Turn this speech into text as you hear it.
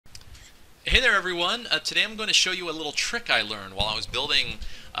Hey there everyone, today I'm going to show you a little trick I learned while I was building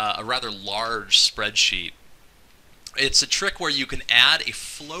a rather large spreadsheet. It's a trick where you can add a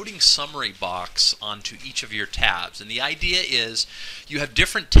floating summary box onto each of your tabs, and the idea is you have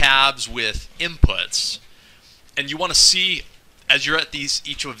different tabs with inputs and you want to see as you're at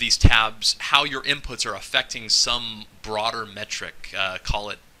each of these tabs how your inputs are affecting some broader metric, call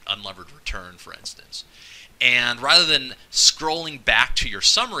it unlevered return for instance. And rather than scrolling back to your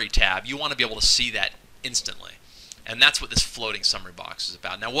summary tab, you want to be able to see that instantly. And that's what this floating summary box is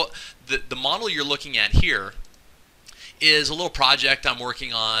about. Now, what the model you're looking at here is a little project I'm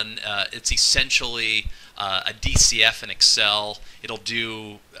working on. It's essentially a DCF in Excel. It'll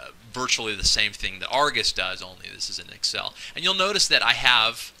do virtually the same thing that Argus does, only this is in Excel. And you'll notice that I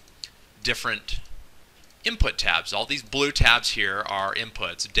have different input tabs. All these blue tabs here are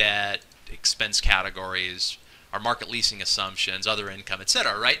inputs: debt, expense categories, our market leasing assumptions, other income,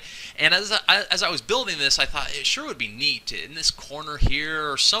 etc. Right? And as I was building this, I thought it sure would be neat to, in this corner here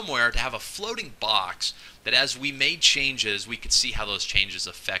or somewhere, to have a floating box that as we made changes, we could see how those changes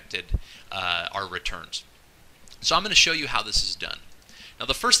affected our returns. So I'm going to show you how this is done. Now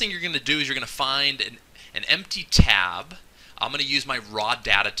the first thing you're going to do is you're going to find an empty tab. I'm going to use my raw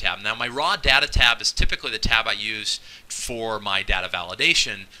data tab. Now my raw data tab is typically the tab I use for my data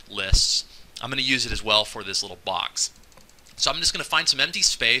validation lists. I'm going to use it as well for this little box. So I'm just going to find some empty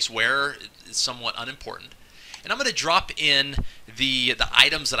space where it's somewhat unimportant. And I'm going to drop in the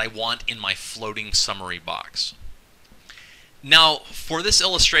items that I want in my floating summary box. Now for this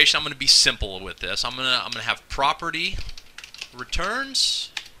illustration, I'm going to be simple with this. I'm going to have property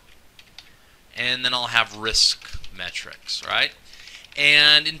returns, and then I'll have risk metrics, right?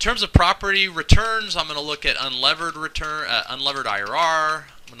 And in terms of property returns, I'm going to look at unlevered IRR.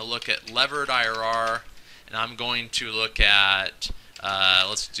 I'm going to look at levered IRR, and I'm going to look at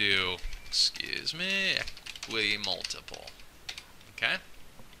let's do, equity multiple. Okay.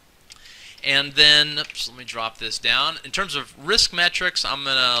 And then let me drop this down. In terms of risk metrics, I'm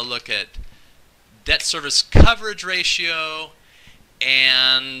going to look at debt service coverage ratio,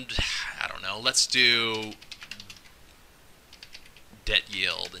 and I don't know, let's do debt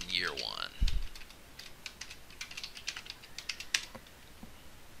yield in year one.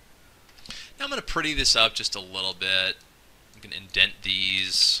 Now I'm going to pretty this up just a little bit. I'm going to indent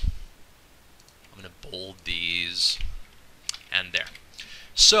these. I'm going to bold these. And there.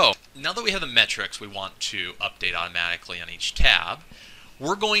 So now that we have the metrics we want to update automatically on each tab,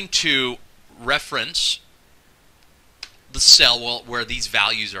 we're going to reference the cell where these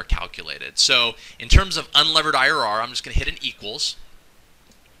values are calculated. So in terms of unlevered IRR, I'm just going to hit an equals.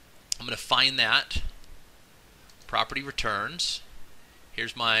 I'm going to find that. Property returns.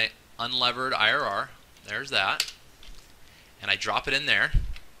 Here's my unlevered IRR. There's that. And I drop it in there.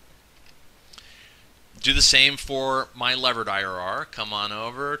 Do the same for my levered IRR. Come on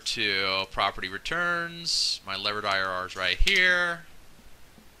over to property returns. My levered IRR is right here.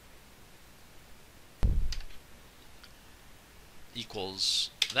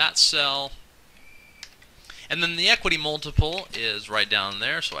 Equals that cell. And then the equity multiple is right down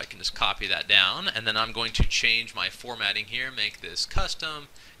there, so I can just copy that down. And then I'm going to change my formatting here, make this custom,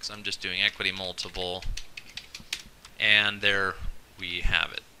 because I'm just doing equity multiple. And there we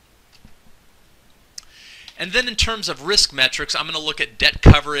have it. And then in terms of risk metrics, I'm going to look at debt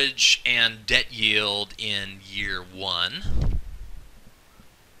coverage and debt yield in year one.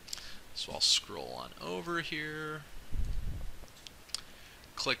 So I'll scroll on over here.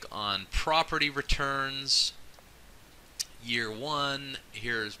 Click on property returns. Year one,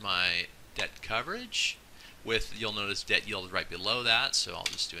 here's my debt coverage with, you'll notice debt yield is right below that, so I'll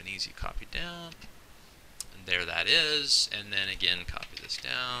just do an easy copy down. And there that is, and then again copy this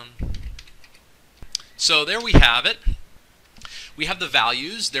down. So there we have it. We have the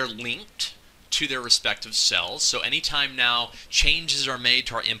values, they're linked to their respective cells, so anytime now changes are made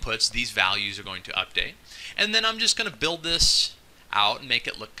to our inputs, these values are going to update. And then I'm just going to build this out and make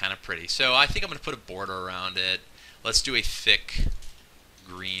it look kind of pretty. So I think I'm going to put a border around it. Let's do a thick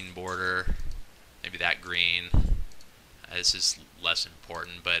green border, maybe that green. This is less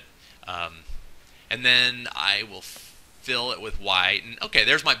important, but and then I will fill it with white. And okay,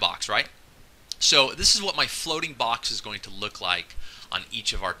 there's my box, right? So this is what my floating box is going to look like on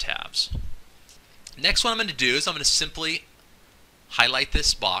each of our tabs. Next, what I'm going to do is I'm going to simply highlight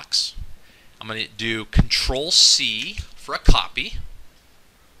this box. I'm going to do Control-C for a copy.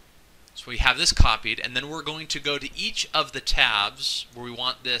 So we have this copied, and then we're going to go to each of the tabs where we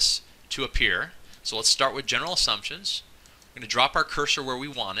want this to appear. So let's start with General Assumptions. We're going to drop our cursor where we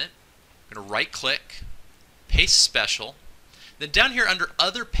want it. We're going to right-click, Paste Special. Then down here under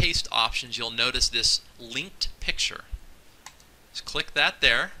Other Paste Options, you'll notice this linked picture. Just click that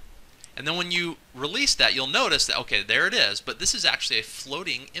there. And then when you release that, you'll notice that, okay, there it is, but this is actually a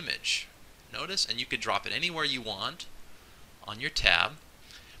floating image. Notice, and you could drop it anywhere you want on your tab.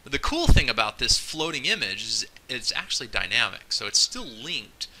 But the cool thing about this floating image is it's actually dynamic, so it's still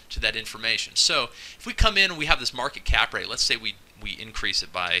linked to that information. So if we come in and we have this market cap rate, let's say we increase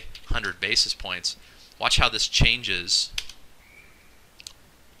it by 100 basis points, watch how this changes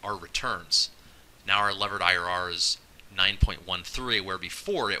our returns. Now our levered IRR is 9.13, where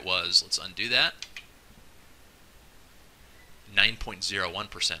before it was, let's undo that,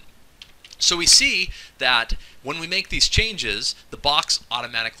 9.01%. So we see that when we make these changes, the box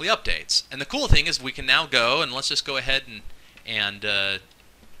automatically updates. And the cool thing is we can now go, and let's just go ahead and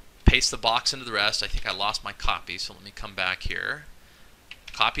paste the box into the rest. I think I lost my copy, so let me come back here.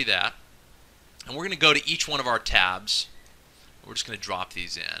 Copy that. And we're going to go to each one of our tabs. We're just going to drop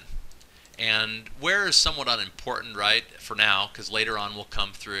these in. And where is somewhat unimportant, right, for now, because later on we'll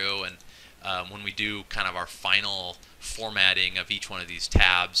come through and when we do kind of our final formatting of each one of these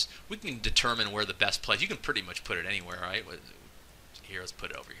tabs, we can determine where the best place. You can pretty much put it anywhere, right? Here, let's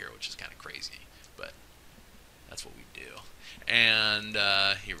put it over here, which is kind of crazy, but that's what we do. And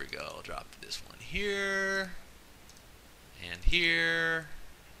here we go. I'll drop this one here and here.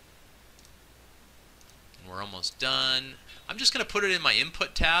 And we're almost done. I'm just going to put it in my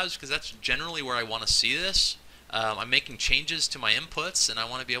input tabs because that's generally where I want to see this. I'm making changes to my inputs, and I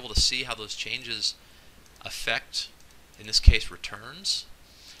want to be able to see how those changes affect, in this case, returns.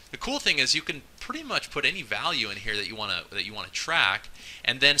 The cool thing is you can pretty much put any value in here that you want to track.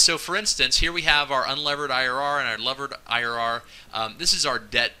 And then, so for instance, here we have our unlevered IRR and our levered IRR. This is our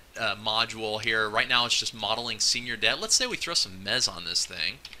debt module here. Right now, it's just modeling senior debt. Let's say we throw some mezz on this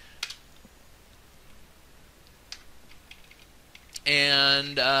thing.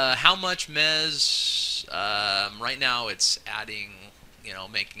 And how much mezz? Right now it's adding,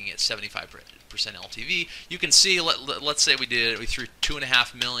 making it 75% LTV. You can see, let's say we threw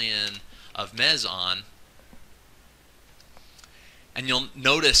 2.5 million of mezz on, and you'll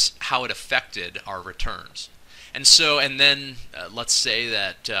notice how it affected our returns. And so, and then let's say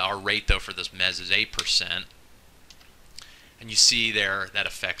that our rate though for this mezz is 8%, and you see there that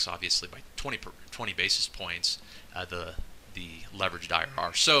affects obviously by 20 basis points the leveraged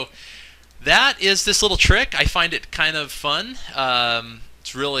IRR. So that is this little trick. I find it kind of fun.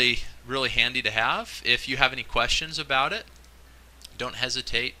 It's really handy to have. If you have any questions about it, don't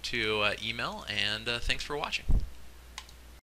hesitate to email, and thanks for watching.